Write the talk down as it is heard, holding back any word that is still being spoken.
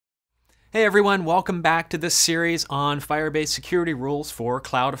Hey everyone, welcome back to this series on Firebase Security Rules for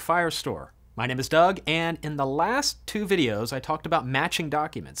Cloud Firestore. My name is Doug, and in the last two videos I talked about matching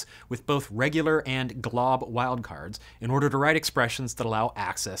documents with both regular and glob wildcards in order to write expressions that allow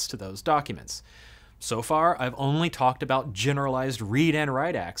access to those documents. So far, I've only talked about generalized read and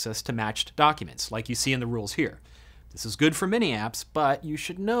write access to matched documents, like you see in the rules here. This is good for many apps, but you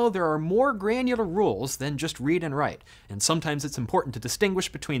should know there are more granular rules than just read and write, and sometimes it's important to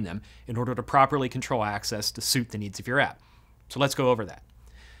distinguish between them in order to properly control access to suit the needs of your app. So let's go over that.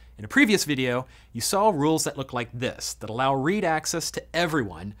 In a previous video, you saw rules that look like this, that allow read access to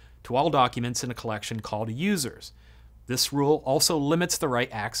everyone to all documents in a collection called users. This rule also limits the write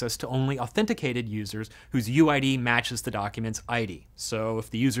access to only authenticated users whose UID matches the document's ID. So if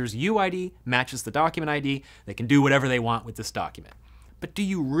the user's UID matches the document ID, they can do whatever they want with this document. But do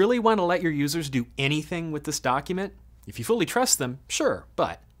you really want to let your users do anything with this document? If you fully trust them, sure,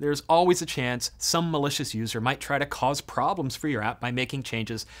 but there's always a chance some malicious user might try to cause problems for your app by making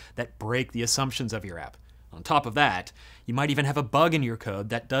changes that break the assumptions of your app. On top of that, you might even have a bug in your code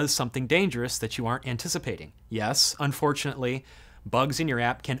that does something dangerous that you aren't anticipating. Yes, unfortunately, bugs in your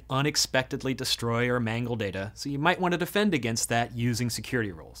app can unexpectedly destroy or mangle data, so you might want to defend against that using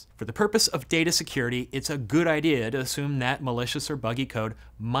security rules. For the purpose of data security, it's a good idea to assume that malicious or buggy code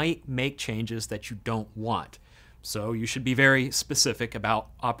might make changes that you don't want. So you should be very specific about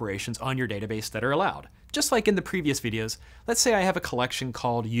operations on your database that are allowed. Just like in the previous videos, let's say I have a collection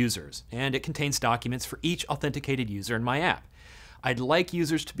called users, and it contains documents for each authenticated user in my app. I'd like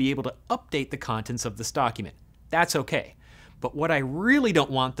users to be able to update the contents of this document. That's okay. But what I really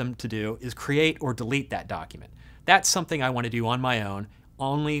don't want them to do is create or delete that document. That's something I want to do on my own,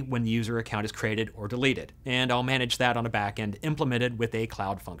 only when the user account is created or deleted, and I'll manage that on a backend implemented with a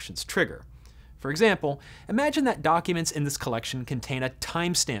Cloud Functions trigger. For example, imagine that documents in this collection contain a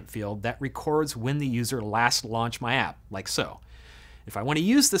timestamp field that records when the user last launched my app, like so. If I want to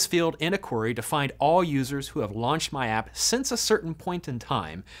use this field in a query to find all users who have launched my app since a certain point in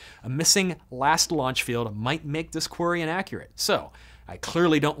time, a missing last launch field might make this query inaccurate. So, I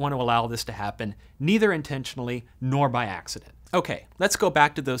clearly don't want to allow this to happen, neither intentionally nor by accident. Okay, let's go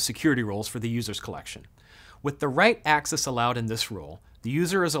back to those security rules for the users collection. With the write access allowed in this rule, the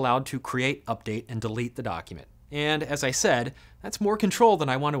user is allowed to create, update, and delete the document. And as I said, that's more control than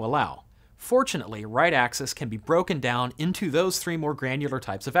I want to allow. Fortunately, write access can be broken down into those three more granular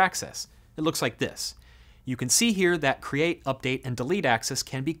types of access. It looks like this. You can see here that create, update, and delete access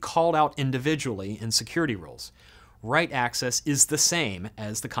can be called out individually in security rules. Write access is the same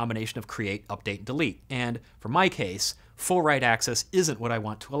as the combination of create, update, and delete. And for my case, full write access isn't what I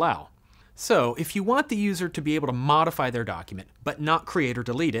want to allow. So, if you want the user to be able to modify their document, but not create or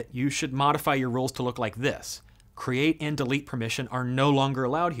delete it, you should modify your rules to look like this. Create and delete permission are no longer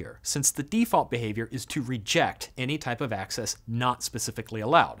allowed here, since the default behavior is to reject any type of access not specifically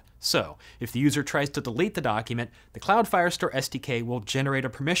allowed. So, if the user tries to delete the document, the Cloud Firestore SDK will generate a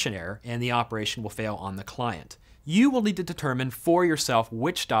permission error and the operation will fail on the client. You will need to determine for yourself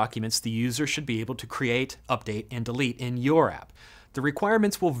which documents the user should be able to create, update, and delete in your app. The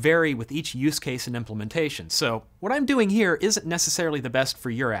requirements will vary with each use case and implementation, so what I'm doing here isn't necessarily the best for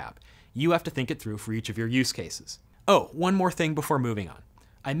your app. You have to think it through for each of your use cases. Oh, one more thing before moving on.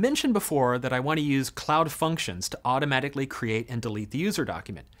 I mentioned before that I want to use Cloud Functions to automatically create and delete the user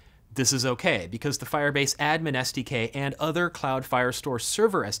document. This is okay because the Firebase Admin SDK and other Cloud Firestore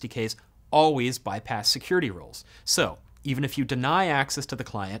Server SDKs always bypass security rules. So, even if you deny access to the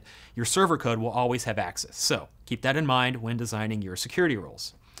client, your server code will always have access. So keep that in mind when designing your security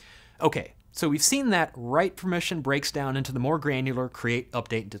rules. Okay, so we've seen that write permission breaks down into the more granular create,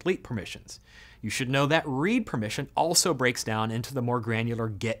 update, and delete permissions. You should know that read permission also breaks down into the more granular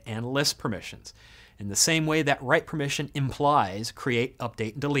get and list permissions. In the same way that write permission implies create,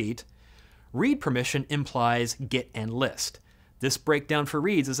 update, and delete, read permission implies get and list. This breakdown for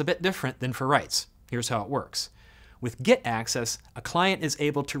reads is a bit different than for writes. Here's how it works. With GET access, a client is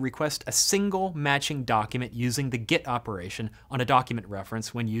able to request a single matching document using the GET operation on a document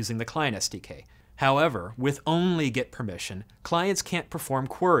reference when using the client SDK. However, with only GET permission, clients can't perform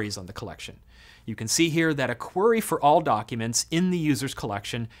queries on the collection. You can see here that a query for all documents in the user's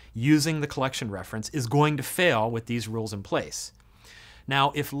collection using the collection reference is going to fail with these rules in place.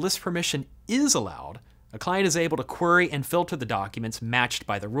 Now, if list permission is allowed, a client is able to query and filter the documents matched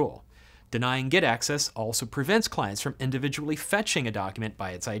by the rule. Denying GET access also prevents clients from individually fetching a document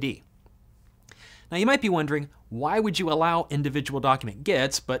by its ID. Now you might be wondering, why would you allow individual document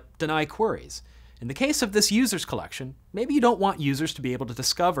gets but deny queries? In the case of this user's collection, maybe you don't want users to be able to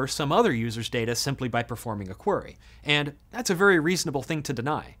discover some other user's data simply by performing a query, and that's a very reasonable thing to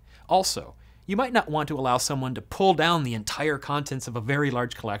deny. Also, you might not want to allow someone to pull down the entire contents of a very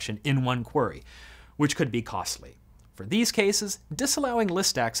large collection in one query, which could be costly. For these cases, disallowing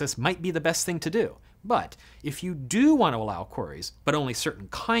list access might be the best thing to do. But if you do want to allow queries, but only certain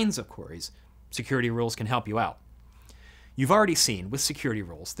kinds of queries, security rules can help you out. You've already seen with security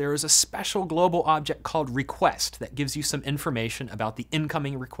rules, there is a special global object called request that gives you some information about the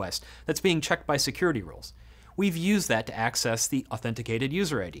incoming request that's being checked by security rules. We've used that to access the authenticated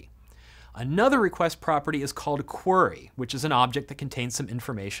user ID. Another request property is called query, which is an object that contains some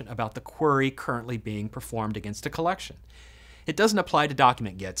information about the query currently being performed against a collection. It doesn't apply to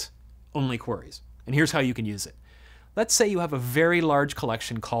document gets, only queries. And here's how you can use it. Let's say you have a very large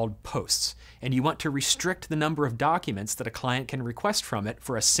collection called posts, and you want to restrict the number of documents that a client can request from it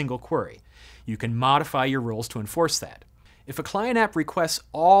for a single query. You can modify your rules to enforce that. If a client app requests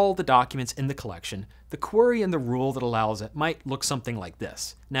all the documents in the collection, the query in the rule that allows it might look something like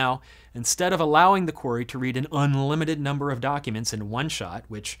this. Now, instead of allowing the query to read an unlimited number of documents in one shot,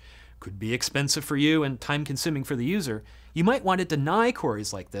 which could be expensive for you and time-consuming for the user, you might want to deny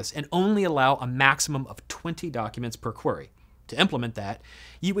queries like this and only allow a maximum of 20 documents per query. To implement that,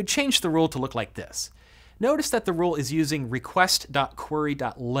 you would change the rule to look like this. Notice that the rule is using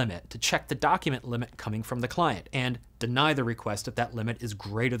request.query.limit to check the document limit coming from the client and deny the request if that limit is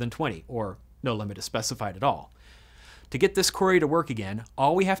greater than 20 or no limit is specified at all. To get this query to work again,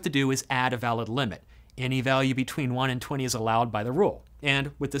 all we have to do is add a valid limit. Any value between 1 and 20 is allowed by the rule,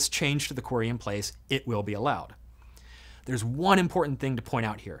 and with this change to the query in place, it will be allowed. There's one important thing to point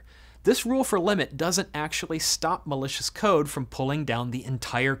out here. This rule for limit doesn't actually stop malicious code from pulling down the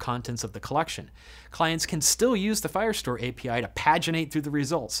entire contents of the collection. Clients can still use the Firestore API to paginate through the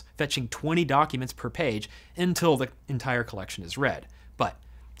results, fetching 20 documents per page until the entire collection is read. But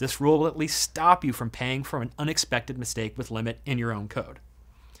this rule will at least stop you from paying for an unexpected mistake with limit in your own code.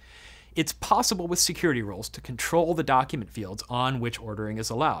 It's possible with security rules to control the document fields on which ordering is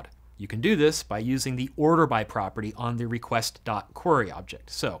allowed. You can do this by using the order by property on the request.query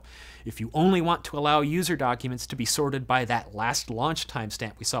object. So if you only want to allow user documents to be sorted by that last launch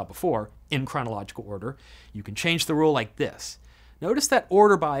timestamp we saw before in chronological order, you can change the rule like this. Notice that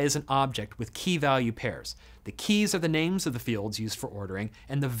order by is an object with key value pairs. The keys are the names of the fields used for ordering,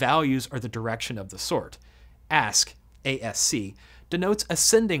 and the values are the direction of the sort. Ask, ASC, denotes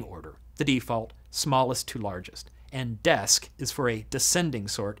ascending order, the default, smallest to largest, and desc is for a descending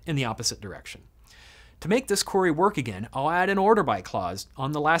sort in the opposite direction. To make this query work again, I'll add an order by clause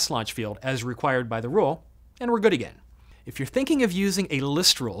on the last launch field as required by the rule, and we're good again. If you're thinking of using a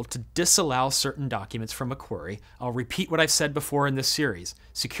list rule to disallow certain documents from a query, I'll repeat what I've said before in this series.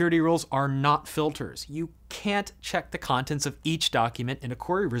 Security rules are not filters. You can't check the contents of each document in a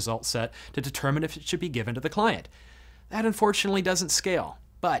query result set to determine if it should be given to the client. That unfortunately doesn't scale.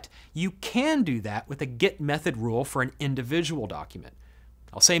 But you can do that with a get method rule for an individual document.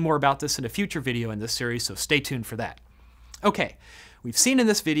 I'll say more about this in a future video in this series, so stay tuned for that. Okay, we've seen in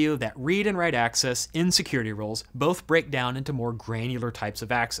this video that read and write access in security rules both break down into more granular types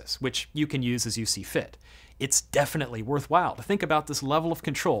of access, which you can use as you see fit. It's definitely worthwhile to think about this level of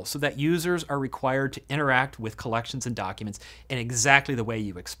control so that users are required to interact with collections and documents in exactly the way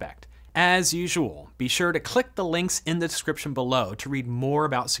you expect. As usual, be sure to click the links in the description below to read more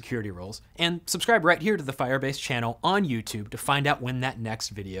about security rules, and subscribe right here to the Firebase channel on YouTube to find out when that next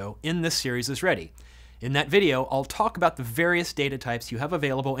video in this series is ready. In that video, I'll talk about the various data types you have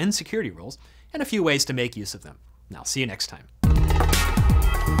available in security rules and a few ways to make use of them. And I'll see you next time.